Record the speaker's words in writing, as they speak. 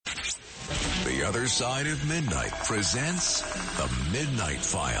The Other Side of Midnight presents The Midnight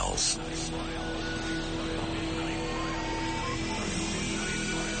Files.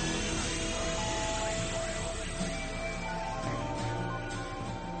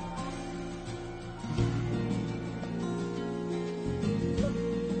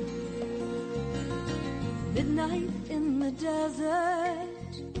 Midnight in the desert,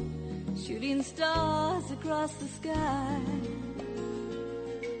 shooting stars across the sky.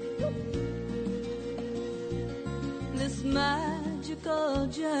 This magical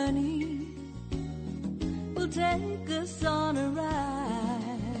journey will take us on a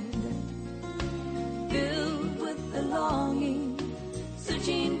ride, filled with the longing,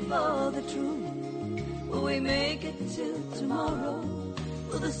 searching for the truth. Will we make it till tomorrow?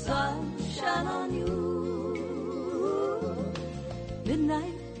 Will the sun shine on you?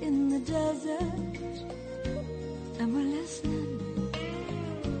 Midnight in the desert, and we're listening.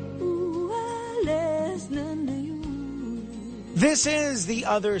 Ooh, we're listening to you. This is The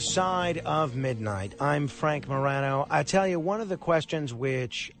Other Side of Midnight. I'm Frank Morano. I tell you, one of the questions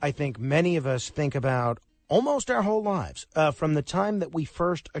which I think many of us think about almost our whole lives, from the time that we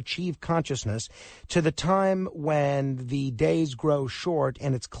first achieve consciousness to the time when the days grow short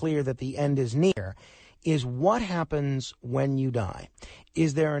and it's clear that the end is near, is what happens when you die.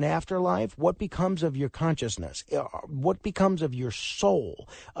 Is there an afterlife? What becomes of your consciousness? What becomes of your soul?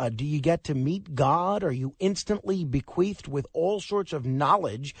 Do you get to meet God? Are you instantly bequeathed with all sorts of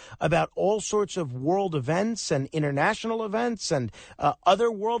knowledge about all sorts of world events and international events and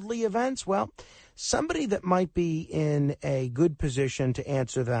otherworldly events? Well, somebody that might be in a good position to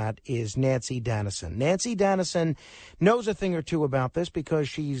answer that is Nanci Danison. Nanci Danison knows a thing or two about this because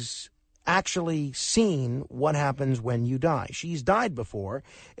she's actually seen what happens when you die. She's died before,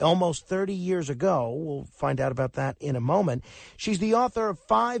 almost 30 years ago. We'll find out about that in a moment. She's the author of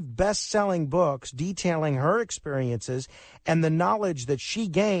 5 best-selling books detailing her experiences and the knowledge that she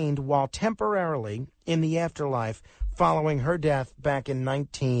gained while temporarily in the afterlife following her death back in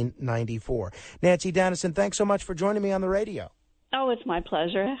 1994. Nanci Danison, thanks so much for joining me on the radio. Oh, it's my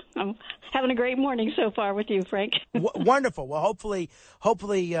pleasure. I'm having a great morning so far with you, Frank. Wonderful. Well, hopefully,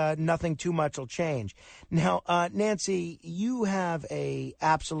 nothing too much will change. Now, Nanci, you have a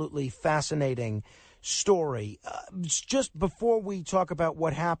absolutely fascinating story. Just before we talk about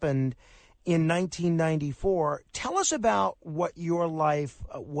what happened in 1994, tell us about what your life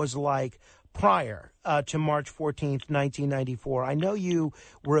was like prior to March 14th, 1994. I know you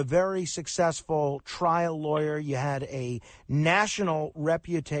were a very successful trial lawyer. You had a national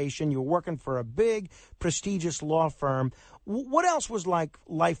reputation. You were working for a big, prestigious law firm. What else was like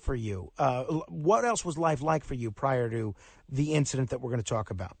life for you? What else was life like for you prior to the incident that we're going to talk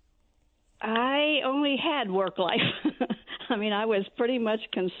about? I only had work life. I mean, I was pretty much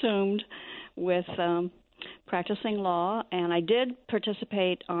consumed with practicing law, and I did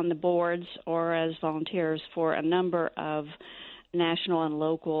participate on the boards or as volunteers for a number of national and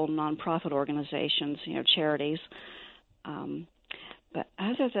local nonprofit organizations, charities. But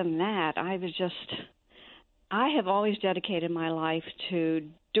other than that, I have always dedicated my life to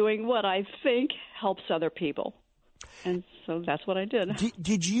doing what I think helps other people. And so that's what I did.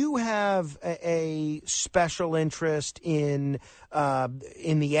 Did you have a special interest in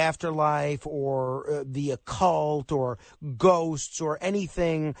the afterlife or the occult or ghosts or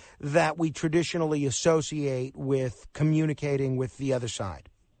anything that we traditionally associate with communicating with the other side?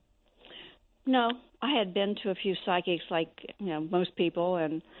 No, I had been to a few psychics like most people,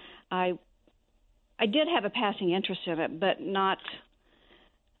 and I did have a passing interest in it, but not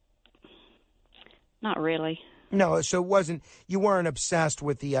really. No, so you weren't obsessed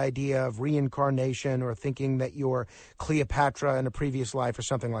with the idea of reincarnation or thinking that you're Cleopatra in a previous life or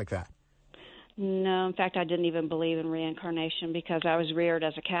something like that? No, in fact, I didn't even believe in reincarnation because I was reared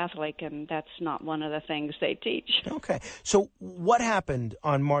as a Catholic, and that's not one of the things they teach. Okay. So what happened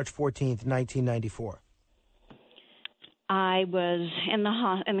on March 14th, 1994? I was in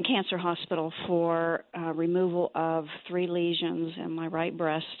the cancer hospital for removal of 3 lesions in my right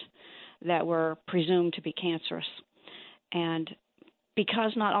breast that were presumed to be cancerous. And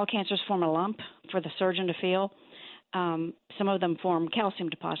because not all cancers form a lump for the surgeon to feel, some of them form calcium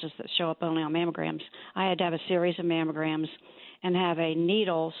deposits that show up only on mammograms. I had to have a series of mammograms and have a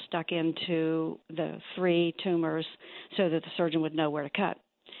needle stuck into the 3 tumors so that the surgeon would know where to cut.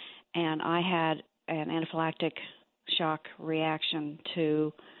 And I had an anaphylactic shock reaction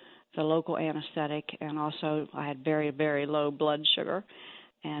to the local anesthetic, and also I had very, very low blood sugar.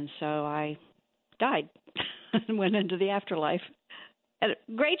 And so I died and went into the afterlife. And a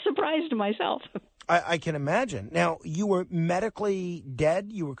great surprise to myself. I can imagine. Now, you were medically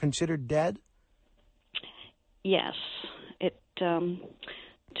dead? You were considered dead? Yes. It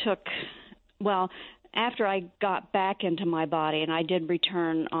took, well, after I got back into my body, and I did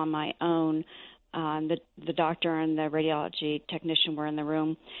return on my own, the doctor and the radiology technician were in the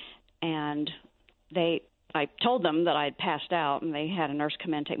room, and I told them that I had passed out, and they had a nurse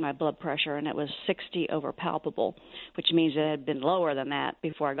come in and take my blood pressure, and it was 60 over palpable, which means it had been lower than that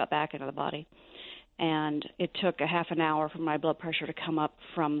before I got back into the body. And it took a half an hour for my blood pressure to come up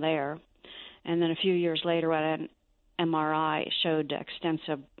from there. And then a few years later, an MRI showed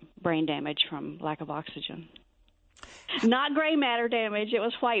extensive brain damage from lack of oxygen. Not gray matter damage; it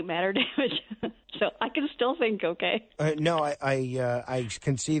was white matter damage. So I can still think okay. No, I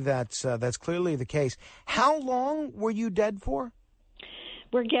can see that's clearly the case. How long were you dead for?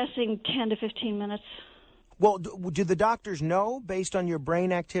 We're guessing 10 to 15 minutes. Well, do the doctors know based on your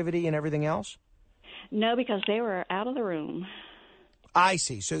brain activity and everything else? No, because they were out of the room. I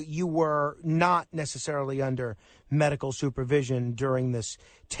see. So you were not necessarily under medical supervision during this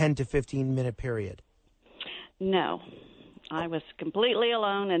 10 to 15 minute period? No. I was completely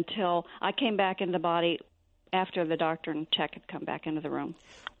alone until I came back into the body after the doctor and Chuck had come back into the room.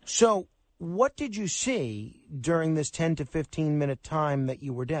 So what did you see during this 10 to 15 minute time that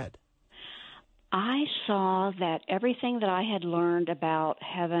you were dead? I saw that everything that I had learned about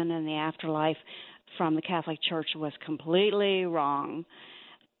heaven and the afterlife from the Catholic Church was completely wrong.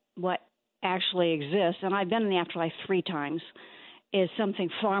 What actually exists, and I've been in the afterlife 3 times, is something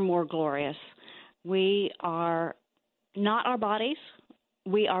far more glorious. We are not our bodies.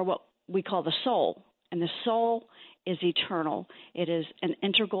 We are what we call the soul, and the soul is eternal. It is an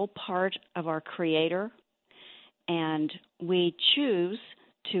integral part of our Creator, and we choose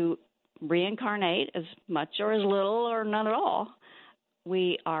to reincarnate as much or as little or none at all.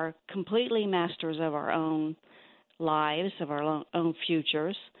 We are completely masters of our own lives, of our own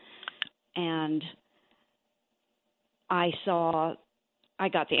futures, and I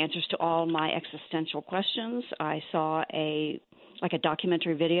got the answers to all my existential questions. I saw a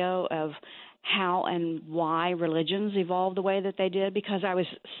documentary video of how and why religions evolved the way that they did, because I was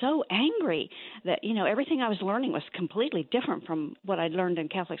so angry that, everything I was learning was completely different from what I'd learned in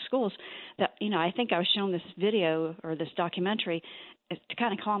Catholic schools, that, I think I was shown this video or this documentary to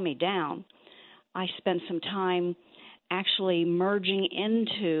kind of calm me down. I spent some time actually merging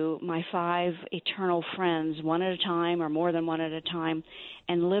into my 5 eternal friends one at a time or more than one at a time,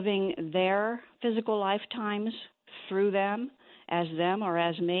 and living their physical lifetimes through them or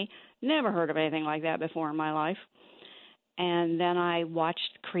as me. Never heard of anything like that before in my life. And then I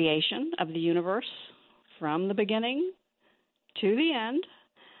watched creation of the universe from the beginning to the end.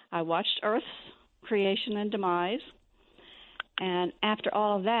 I watched Earth's creation and demise. And after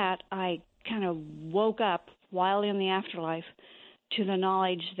all of that, I kind of woke up while in the afterlife to the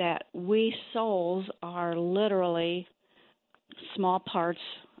knowledge that we souls are literally small parts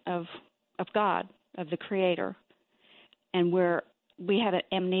of God, of the Creator. And we have an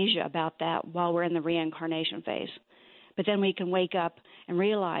amnesia about that while we're in the reincarnation phase. But then we can wake up and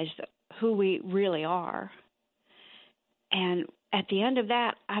realize who we really are. And at the end of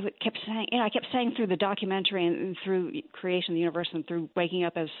that, I kept saying through the documentary and through creation of the universe and through waking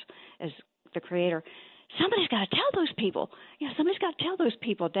up as the Creator, somebody's got to tell those people. Somebody's got to tell those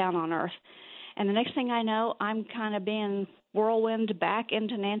people down on Earth. And the next thing I know, I'm kind of being whirlwind back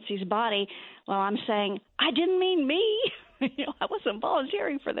into Nanci's body while I'm saying, I didn't mean me. I wasn't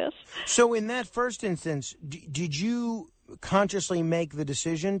volunteering for this. So in that first instance, did you consciously make the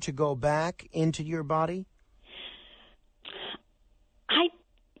decision to go back into your body?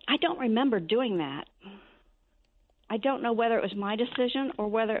 I don't remember doing that. I don't know whether it was my decision or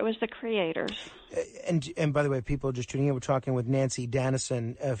whether it was the Creator's. And by the way, people just tuning in, we're talking with Nanci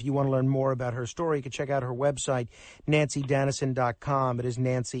Danison. If you want to learn more about her story, you can check out her website, NanciDanison.com. It is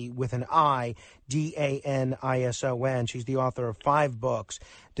Nanci with an I, Danison. She's the author of 5 books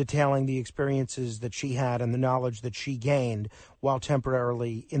detailing the experiences that she had and the knowledge that she gained while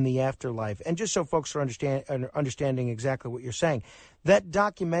temporarily in the afterlife. And just so folks are understanding exactly what you're saying, that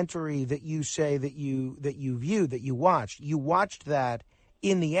documentary that you say that you viewed, that you watched that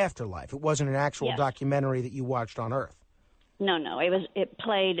in the afterlife. It wasn't an actual documentary that you watched on Earth. No, it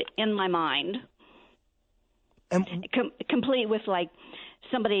played in my mind, complete with like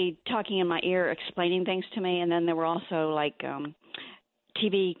somebody talking in my ear, explaining things to me, and then there were also like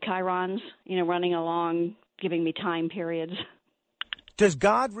TV chyrons, running along, giving me time periods. Does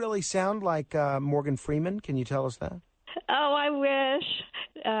God really sound like Morgan Freeman? Can you tell us that? Oh, I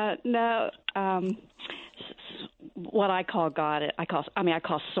wish. No. What I call God, I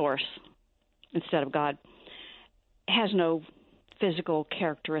call Source instead of God, has no physical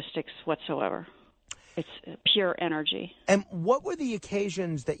characteristics whatsoever. It's pure energy. And what were the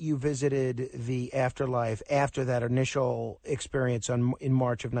occasions that you visited the afterlife after that initial experience in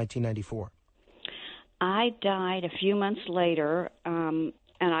March of 1994? I died a few months later, and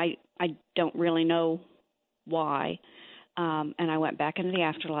I don't really know why. And I went back into the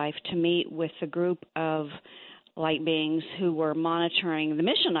afterlife to meet with a group of light beings who were monitoring the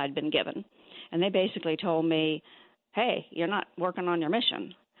mission I'd been given. And they basically told me, hey, you're not working on your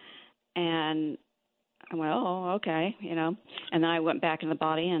mission. And I went, oh, okay, And then I went back in the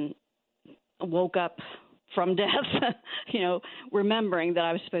body and woke up from death, remembering that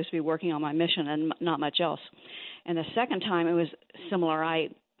I was supposed to be working on my mission and not much else. And the second time it was similar. I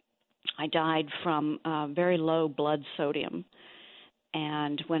died from very low blood sodium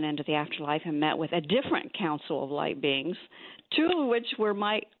and went into the afterlife and met with a different council of light beings, two of which were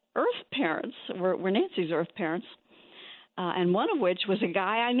my Earth parents, were Nanci's Earth parents. And one of which was a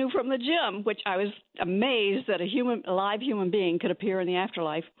guy I knew from the gym, which I was amazed that a live human being could appear in the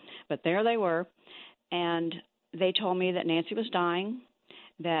afterlife. But there they were, and they told me that Nanci was dying,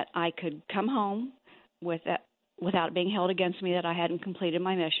 that I could come home without it being held against me that I hadn't completed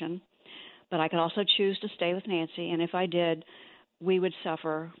my mission, but I could also choose to stay with Nanci, and if I did, we would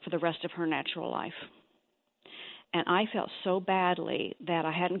suffer for the rest of her natural life. And I felt so badly that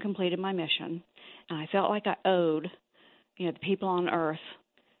I hadn't completed my mission, and I felt like I owed the people on Earth,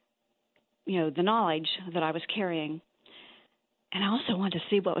 the knowledge that I was carrying. And I also wanted to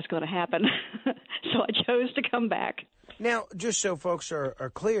see what was going to happen. So I chose to come back. Now, just so folks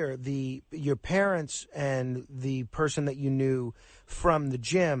are clear, your parents and the person that you knew from the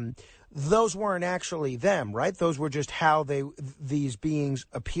gym, those weren't actually them, right? Those were just how these beings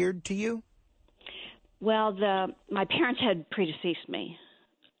appeared to you? Well, my parents had predeceased me,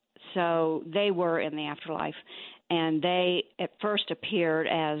 so they were in the afterlife. And they at first appeared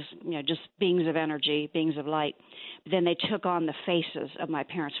as, just beings of energy, beings of light. But then they took on the faces of my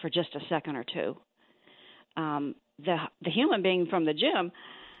parents for just a second or two. The human being from the gym,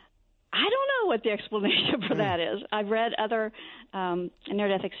 I don't know what the explanation for that is. I've read other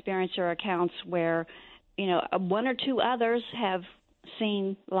near-death experiencer accounts where, one or two others have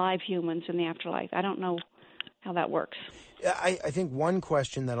seen live humans in the afterlife. I don't know how that works. I think one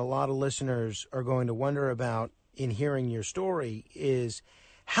question that a lot of listeners are going to wonder about in hearing your story is,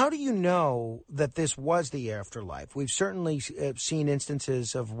 how do you know that this was the afterlife? We've certainly seen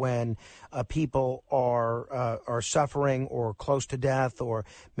instances of when people are suffering or close to death, or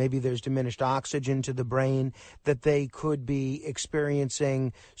maybe there's diminished oxygen to the brain, that they could be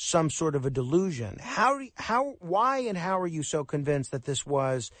experiencing some sort of a delusion. Why and how are you so convinced that this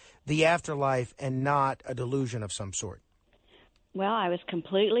was the afterlife and not a delusion of some sort? Well, I was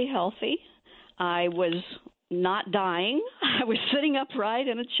completely healthy. I was not dying. I was sitting upright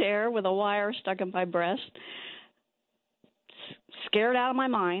in a chair with a wire stuck in my breast, scared out of my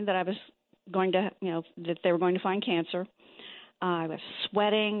mind that I was going to, that they were going to find cancer. I was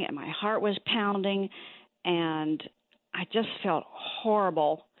sweating and my heart was pounding, and I just felt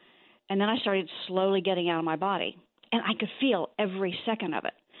horrible. And then I started slowly getting out of my body, and I could feel every second of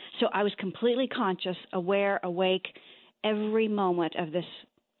it. So I was completely conscious, aware, awake every moment of this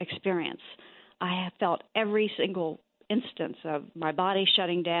experience. I have felt every single instance of my body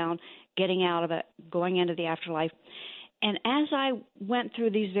shutting down, getting out of it, going into the afterlife. And as I went through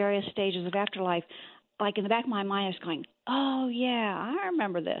these various stages of afterlife, like in the back of my mind, I was going, oh, yeah, I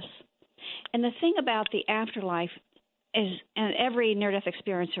remember this. And the thing about the afterlife is, and every near-death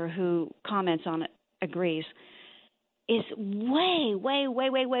experiencer who comments on it agrees, is way, way,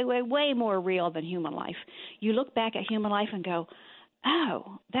 way, way, way, way, way more real than human life. You look back at human life and go,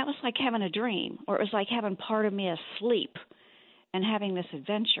 oh, that was like having a dream, or it was like having part of me asleep and having this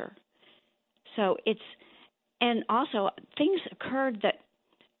adventure. So and also things occurred that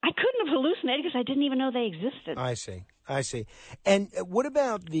I couldn't have hallucinated because I didn't even know they existed. I see. And what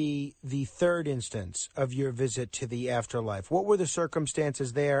about the third instance of your visit to the afterlife? What were the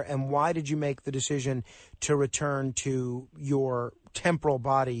circumstances there, and why did you make the decision to return to your temporal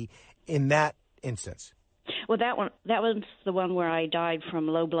body in that instance? Well, that was the one where I died from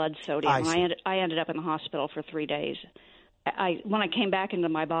low blood sodium. I ended up in the hospital for 3 days. When I came back into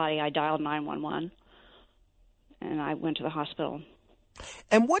my body, I dialed 911, and I went to the hospital.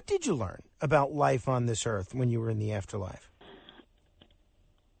 And what did you learn about life on this earth when you were in the afterlife?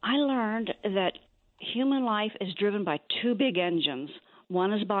 I learned that human life is driven by two big engines.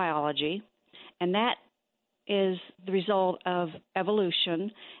 One is biology, and that is the result of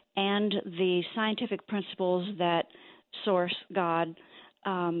evolution and the scientific principles that Source, God,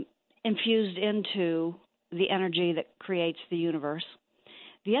 infused into the energy that creates the universe.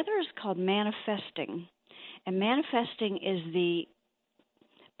 The other is called manifesting. And manifesting is the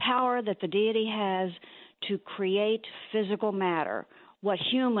power that the deity has to create physical matter, what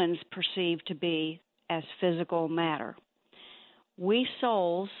humans perceive to be as physical matter. We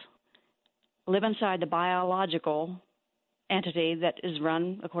souls live inside the biological entity that is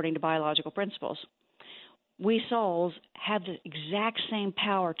run according to biological principles. We souls have the exact same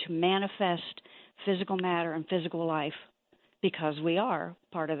power to manifest physical matter and physical life because we are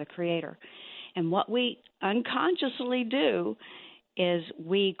part of the Creator. And what we unconsciously do is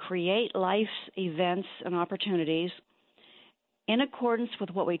we create life's events and opportunities in accordance with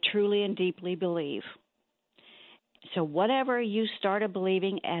what we truly and deeply believe. So whatever you started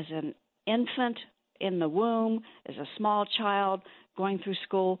believing as an infant in the womb, as a small child going through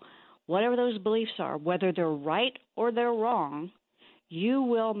school, whatever those beliefs are, whether they're right or they're wrong, you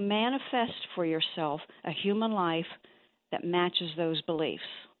will manifest for yourself a human life that matches those beliefs.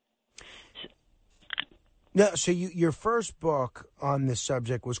 No, so your first book on this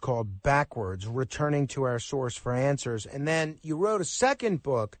subject was called Backwards, Returning to Our Source for Answers. And then you wrote a second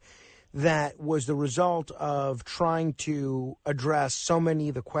book that was the result of trying to address so many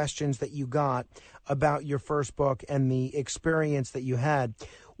of the questions that you got about your first book and the experience that you had.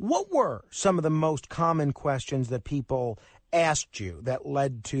 What were some of the most common questions that people asked you that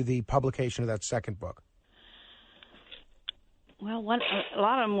led to the publication of that second book? Well, a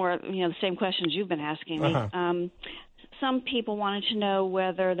lot of them were, the same questions you've been asking me. Some people wanted to know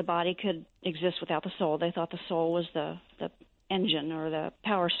whether the body could exist without the soul. They thought the soul was the engine or the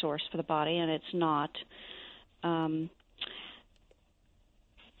power source for the body, and it's not.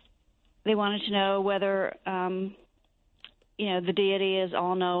 They wanted to know whether, the deity is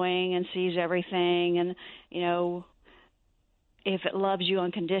all-knowing and sees everything, and, if it loves you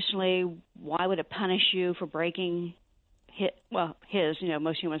unconditionally, why would it punish you for breaking his,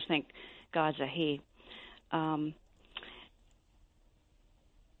 most humans think God's a he. And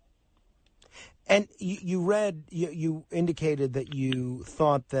you indicated that you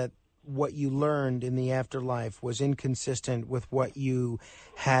thought that what you learned in the afterlife was inconsistent with what you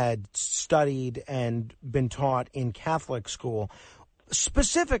had studied and been taught in Catholic school.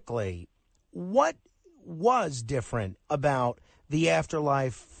 Specifically, what was different about the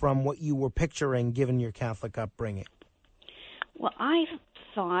afterlife from what you were picturing given your Catholic upbringing? Well, I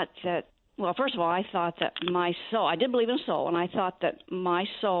thought that, first of all, I thought that my soul, I did believe in soul, and I thought that my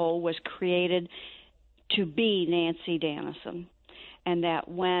soul was created to be Nanci Danison, and that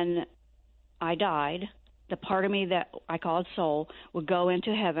when I died, the part of me that I called soul would go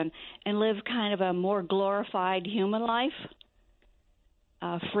into heaven and live kind of a more glorified human life,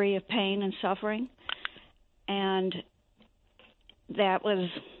 free of pain and suffering. And that was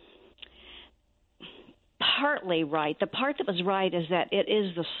partly right. The part that was right is that it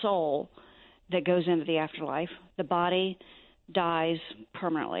is the soul that goes into the afterlife. The body dies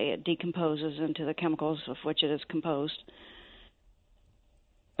permanently. It decomposes into the chemicals of which it is composed.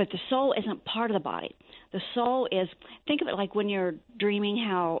 But the soul isn't part of the body. The soul is, think of it like when you're dreaming,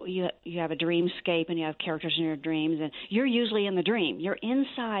 how you have a dreamscape and you have characters in your dreams, and you're usually in the dream. You're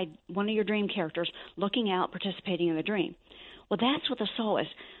inside one of your dream characters looking out, participating in the dream. Well, that's what the soul is.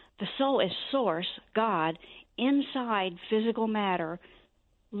 The soul is Source, God, inside physical matter,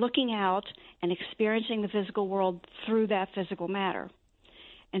 looking out and experiencing the physical world through that physical matter.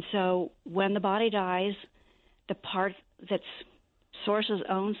 And so when the body dies, the part that's Source's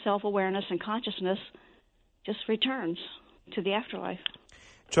own self-awareness and consciousness just returns to the afterlife.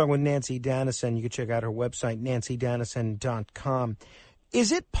 Talking with Nanci Danison. You can check out her website, nancydanison.com.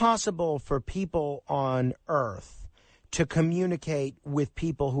 Is it possible for people on Earth to communicate with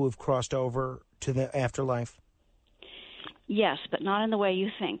people who have crossed over to the afterlife? Yes, but not in the way you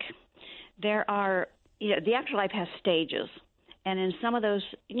think. There are, the afterlife has stages, and in some of those,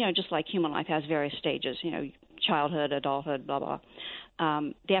 just like human life has various stages, childhood, adulthood, blah, blah.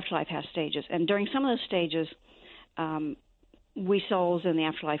 The afterlife has stages, and during some of those stages, we souls in the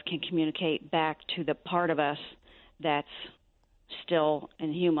afterlife can communicate back to the part of us that's still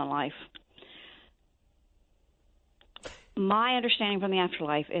in human life. My understanding from the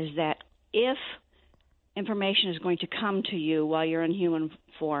afterlife is that if information is going to come to you while you're in human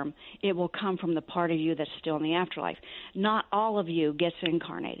form, it will come from the part of you that's still in the afterlife. Not all of you gets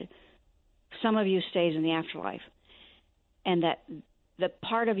incarnated. Some of you stays in the afterlife. And that the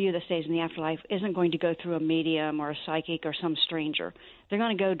part of you that stays in the afterlife isn't going to go through a medium or a psychic or some stranger. They're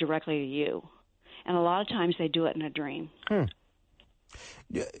going to go directly to you. And a lot of times they do it in a dream.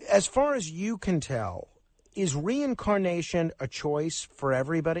 As far as you can tell, is reincarnation a choice for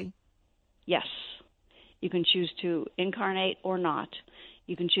everybody? Yes. You can choose to incarnate or not.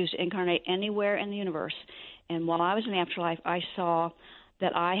 You can choose to incarnate anywhere in the universe. And while I was in the afterlife, I saw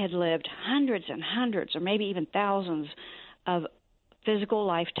that I had lived hundreds and hundreds, or maybe even thousands, of physical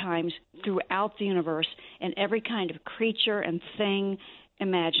lifetimes throughout the universe in every kind of creature and thing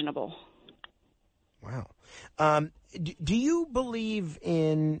imaginable. Wow. Do you believe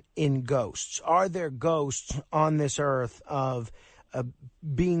in ghosts? Are there ghosts on this earth of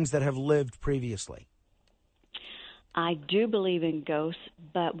beings that have lived previously? I do believe in ghosts,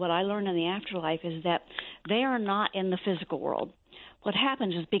 but what I learned in the afterlife is that they are not in the physical world. What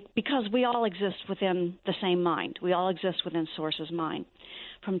happens is because we all exist within the same mind. We all exist within Source's mind.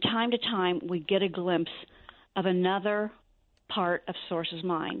 From time to time, we get a glimpse of another part of Source's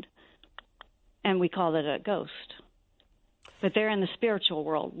mind, and we call it a ghost. But they're in the spiritual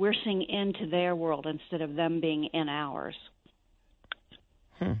world. We're seeing into their world instead of them being in ours.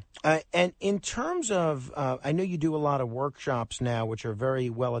 And in terms of, I know you do a lot of workshops now, which are very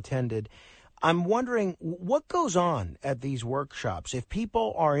well attended. I'm wondering what goes on at these workshops. If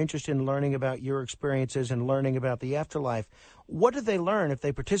people are interested in learning about your experiences and learning about the afterlife, what do they learn if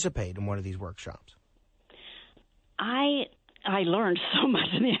they participate in one of these workshops? I learned so much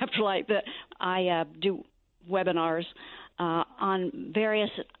in the afterlife that I do webinars on various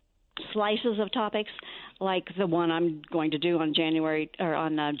slices of topics, like the one I'm going to do on June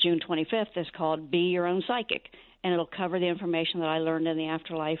 25th is called "Be Your Own Psychic," and it'll cover the information that I learned in the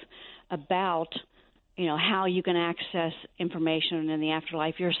afterlife about, how you can access information in the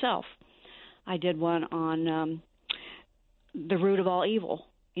afterlife yourself. I did one on the root of all evil.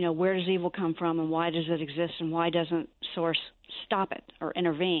 Where does evil come from, and why does it exist, and why doesn't Source stop it or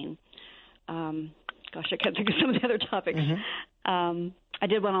intervene? I can't think of some of the other topics. Mm-hmm. I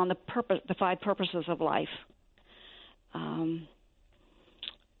did one on the 5 purposes of life. I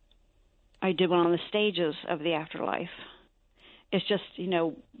did one on the stages of the afterlife. It's just,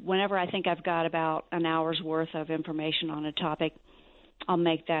 whenever I think I've got about an hour's worth of information on a topic, I'll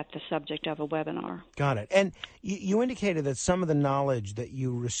make that the subject of a webinar. Got it. And you indicated that some of the knowledge that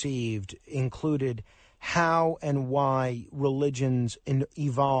you received included how and why religions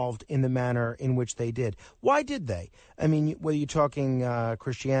evolved in the manner in which they did. Why did they? I mean, whether you're talking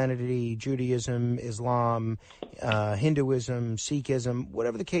Christianity, Judaism, Islam, Hinduism, Sikhism,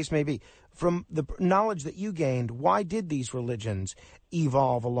 whatever the case may be, from the knowledge that you gained, why did these religions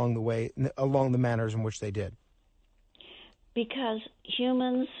evolve along the manners in which they did? Because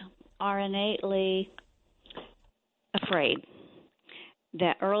humans are innately afraid.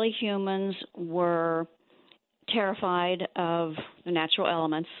 That early humans were terrified of the natural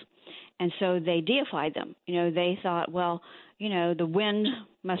elements, and so they deified them. They thought, the wind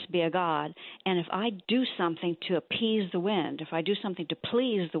must be a god, and if I do something to appease the wind, if I do something to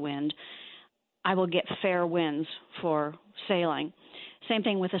please the wind, I will get fair winds for sailing. Same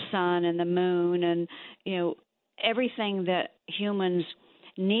thing with the sun and the moon and, everything that humans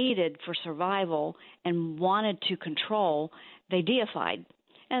needed for survival and wanted to control, they deified.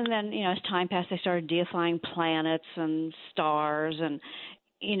 And then, as time passed, they started deifying planets and stars and,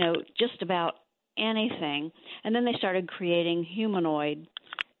 just about anything. And then they started creating humanoid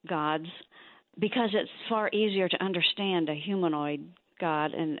gods because it's far easier to understand a humanoid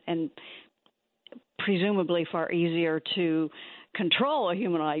god and presumably far easier to control a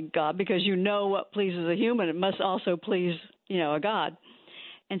humanoid god because what pleases a human. It must also please, a god.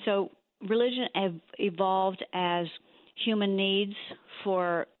 And so religion evolved as human needs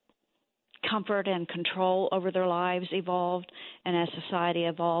for comfort and control over their lives evolved, and as society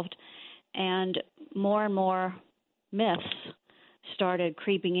evolved, and more myths started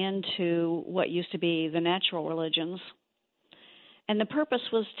creeping into what used to be the natural religions. And the purpose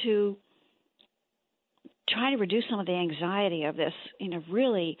was to try to reduce some of the anxiety of this,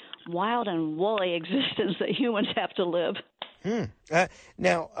 really wild and woolly existence that humans have to live.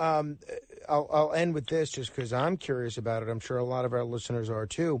 Now, I'll end with this just because I'm curious about it. I'm sure a lot of our listeners are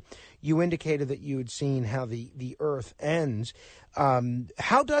too. You indicated that you had seen how the Earth ends.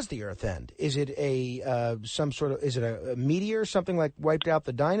 How does the Earth end? Is it is it a meteor, something like wiped out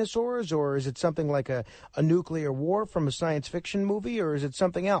the dinosaurs, or is it something like a nuclear war from a science fiction movie, or is it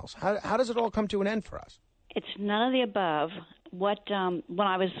something else? How does it all come to an end for us? It's none of the above. When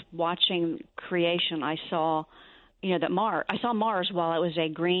I was watching creation, I saw I saw Mars while it was a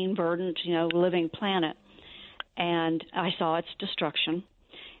green, verdant, living planet, and I saw its destruction.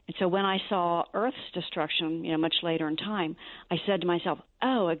 And so when I saw Earth's destruction, much later in time, I said to myself,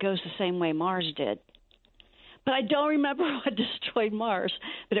 oh, it goes the same way Mars did. But I don't remember what destroyed Mars,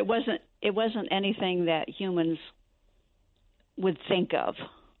 but it wasn't anything that humans would think of.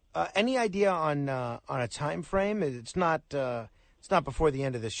 Any idea on a time frame? It's not It's not before the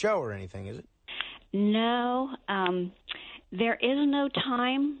end of the show or anything, is it? No. There is no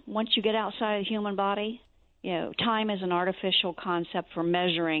time once you get outside of the human body. You know, time is an artificial concept for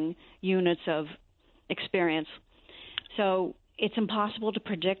measuring units of experience. So it's impossible to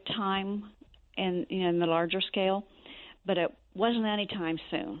predict time in the larger scale, but it wasn't any time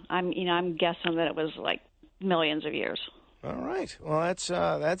soon. I'm guessing that it was like millions of years. All right. Well,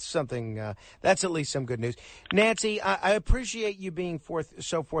 that's something. That's at least some good news. Nanci, I appreciate you being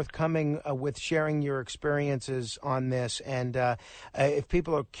so forthcoming with sharing your experiences on this. And if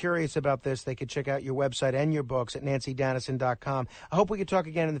people are curious about this, they could check out your website and your books at NanciDanison.com. I hope we could talk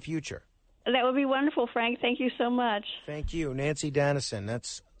again in the future. That would be wonderful, Frank. Thank you so much. Thank you, Nanci Danison.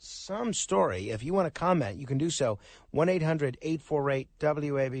 That's some story. If you want to comment, you can do so.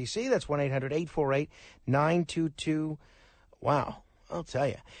 1-800-848-WABC. That's 1-800-848-9222. Wow, I'll tell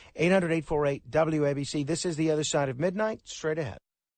you. 800-848-WABC. This is The Other Side of Midnight. Straight ahead.